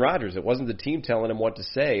was Aaron Rodgers. It wasn't the team telling him what to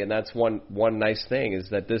say. And that's one nice thing, is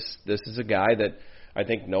that this is a guy that I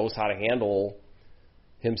think knows how to handle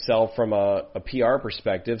himself from a PR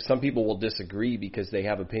perspective. Some people will disagree because they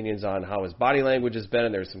have opinions on how his body language has been,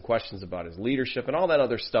 and there's some questions about his leadership and all that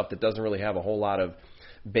other stuff that doesn't really have a whole lot of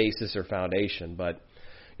basis or foundation. But,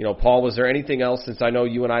 Paul, was there anything else, since I know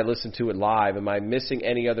you and I listened to it live, am I missing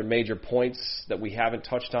any other major points that we haven't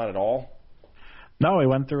touched on at all? No, we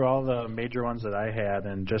went through all the major ones that I had,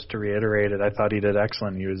 and just to reiterate it, I thought he did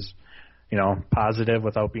excellent. He was, positive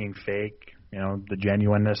without being fake. The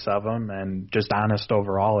genuineness of him, and just honest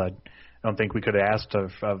overall. I don't think we could have asked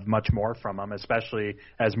of much more from him, especially,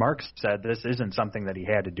 as Mark said, this isn't something that he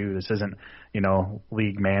had to do. This isn't,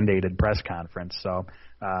 league-mandated press conference. So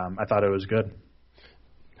I thought it was good.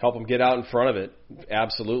 Help him get out in front of it.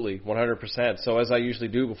 Absolutely, 100%. So as I usually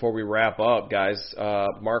do before we wrap up, guys,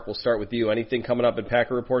 Mark, we'll start with you. Anything coming up in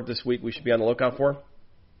Packer Report this week we should be on the lookout for?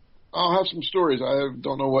 I'll have some stories. I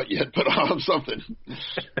don't know what yet, but I'll have something.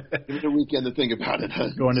 Give me the weekend to think about it.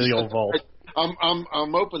 Going to the old vault.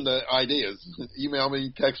 I'm open to ideas. Email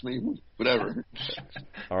me, text me, whatever.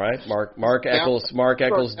 All right, Mark Eccles.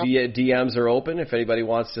 DMs are open if anybody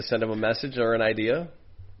wants to send him a message or an idea.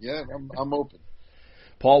 Yeah, I'm open.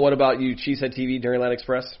 Paul, what about you? Cheesehead TV, Dairyland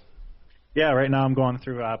Express. Yeah, right now I'm going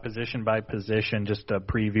through position by position, just a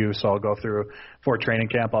preview. So I'll go through for training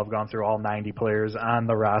camp. I've gone through all 90 players on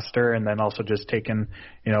the roster, and then also just taking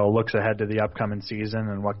looks ahead to the upcoming season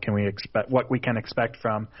and what we can expect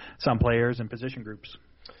from some players and position groups.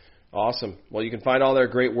 Awesome. Well, you can find all their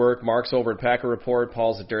great work. Mark's over at Packer Report,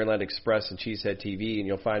 Paul's at Dairyland Express and Cheesehead TV, and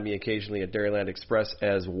you'll find me occasionally at Dairyland Express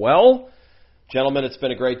as well. Gentlemen, it's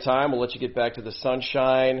been a great time. We'll let you get back to the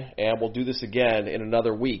sunshine, and we'll do this again in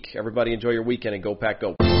another week. Everybody enjoy your weekend, and go Pack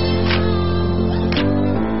Go.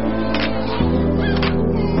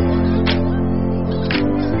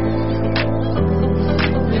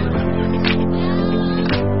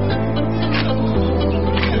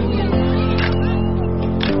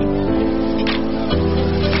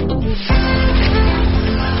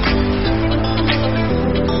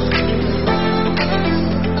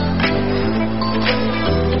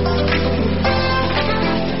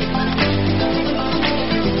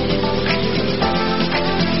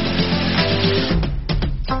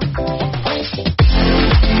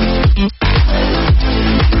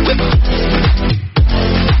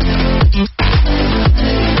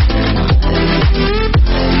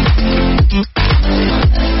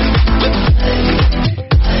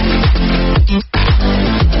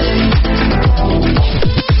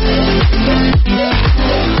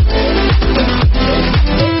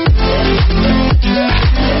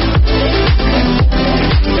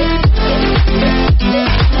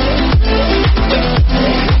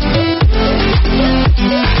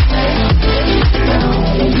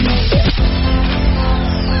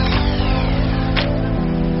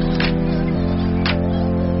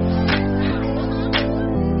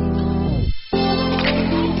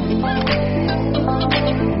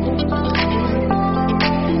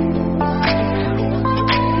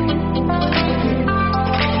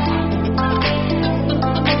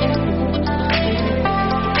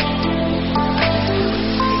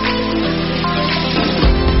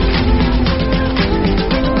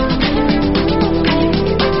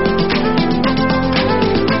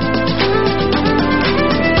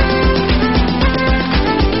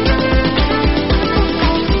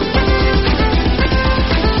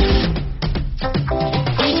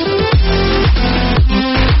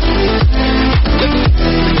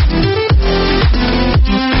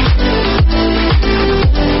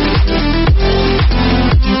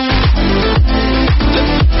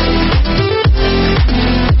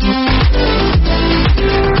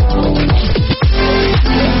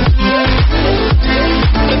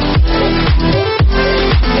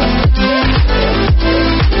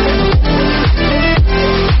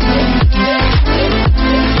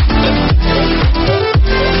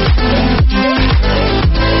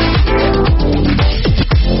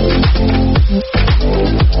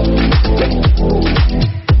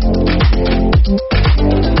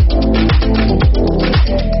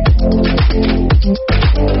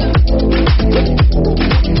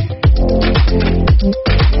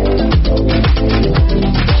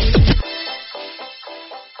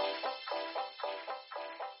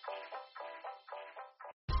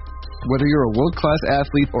 Whether you're a world-class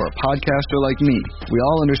athlete or a podcaster like me, we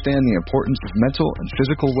all understand the importance of mental and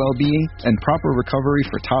physical well-being and proper recovery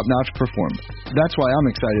for top-notch performance. That's why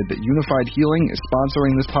I'm excited that Unified Healing is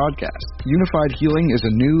sponsoring this podcast. Unified Healing is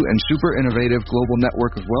a new and super innovative global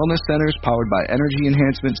network of wellness centers powered by Energy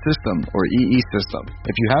Enhancement System, or EE System.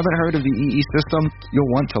 If you haven't heard of the EE System,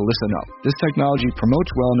 you'll want to listen up. This technology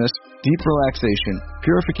promotes wellness, deep relaxation,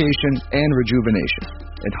 purification, and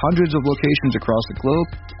rejuvenation. In hundreds of locations across the globe,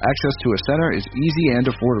 access to a center is easy and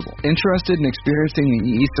affordable. Interested in experiencing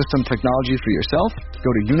the EE System technology for yourself? Go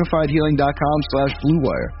to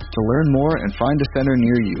unifiedhealing.com/bluewire to learn more and find a center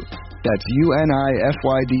near you. That's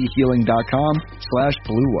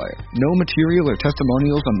UNIFYDhealing.com/bluewire. No material or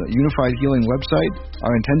testimonials on the Unified Healing website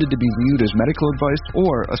are intended to be viewed as medical advice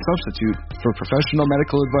or a substitute for professional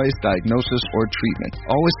medical advice, diagnosis, or treatment.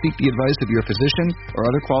 Always seek the advice of your physician or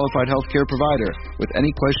other qualified healthcare provider with any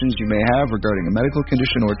questions you may have regarding a medical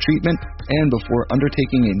condition or treatment and before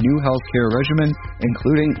undertaking a new healthcare regimen,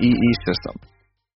 including EE System.